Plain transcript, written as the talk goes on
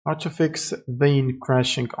How to fix vein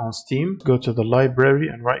crashing on Steam. Go to the library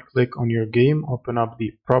and right click on your game, open up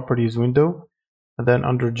the properties window, and then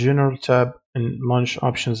under general tab in launch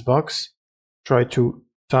options box, try to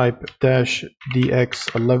type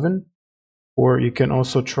 -dx11, or you can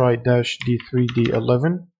also try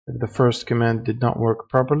 -d3d11 if the first command did not work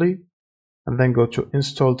properly, and then go to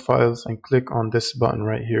installed files and click on this button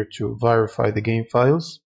right here to verify the game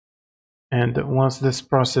files. And once this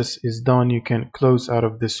process is done, you can close out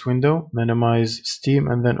of this window, minimize Steam,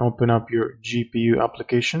 and then open up your GPU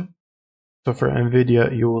application. So for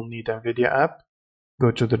NVIDIA, you will need NVIDIA app.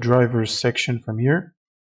 Go to the drivers section from here,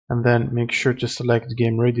 and then make sure to select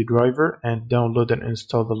Game Ready driver and download and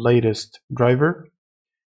install the latest driver.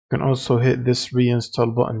 You can also hit this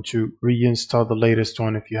reinstall button to reinstall the latest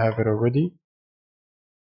one if you have it already.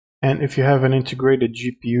 And if you have an integrated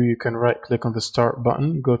GPU, you can right click on the start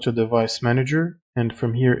button, go to device manager, and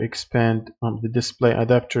from here expand the display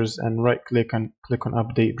adapters and right click and click on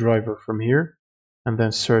update driver from here, and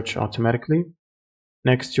then search automatically.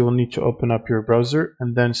 Next, you will need to open up your browser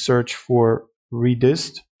and then search for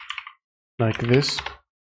Redist like this.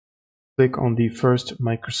 Click on the first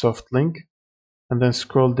Microsoft link and then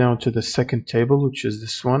scroll down to the second table, which is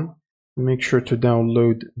this one. Make sure to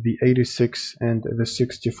download the 86 and the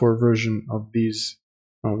 64 version of these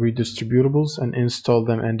redistributables and install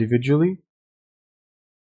them individually.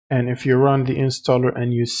 And if you run the installer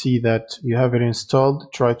and you see that you have it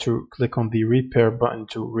installed, try to click on the repair button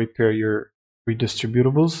to repair your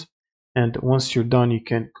redistributables. And once you're done, you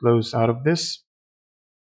can close out of this.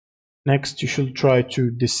 Next, you should try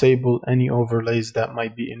to disable any overlays that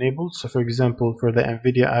might be enabled. So for example, for the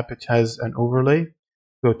NVIDIA app, it has an overlay.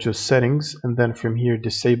 Go to settings and then from here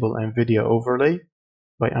disable NVIDIA overlay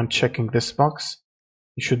by unchecking this box.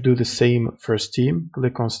 You should do the same for Steam.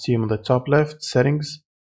 Click on Steam on the top left, settings,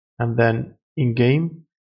 and then in-game,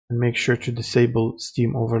 and make sure to disable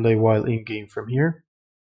Steam overlay while in-game from here.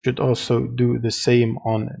 You should also do the same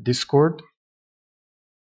on Discord.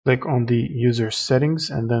 Click on the user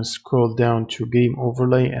settings and then scroll down to game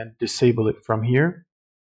overlay and disable it from here.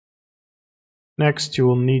 Next, you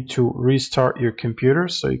will need to restart your computer,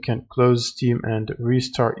 so you can close Steam and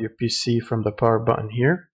restart your PC from the power button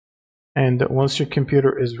here. And once your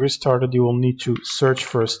computer is restarted, you will need to search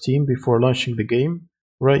for Steam before launching the game.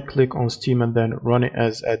 Right click on Steam and then run it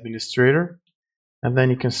as administrator. And then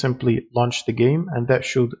you can simply launch the game, and that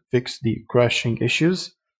should fix the crashing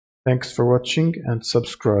issues. Thanks for watching and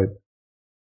subscribe.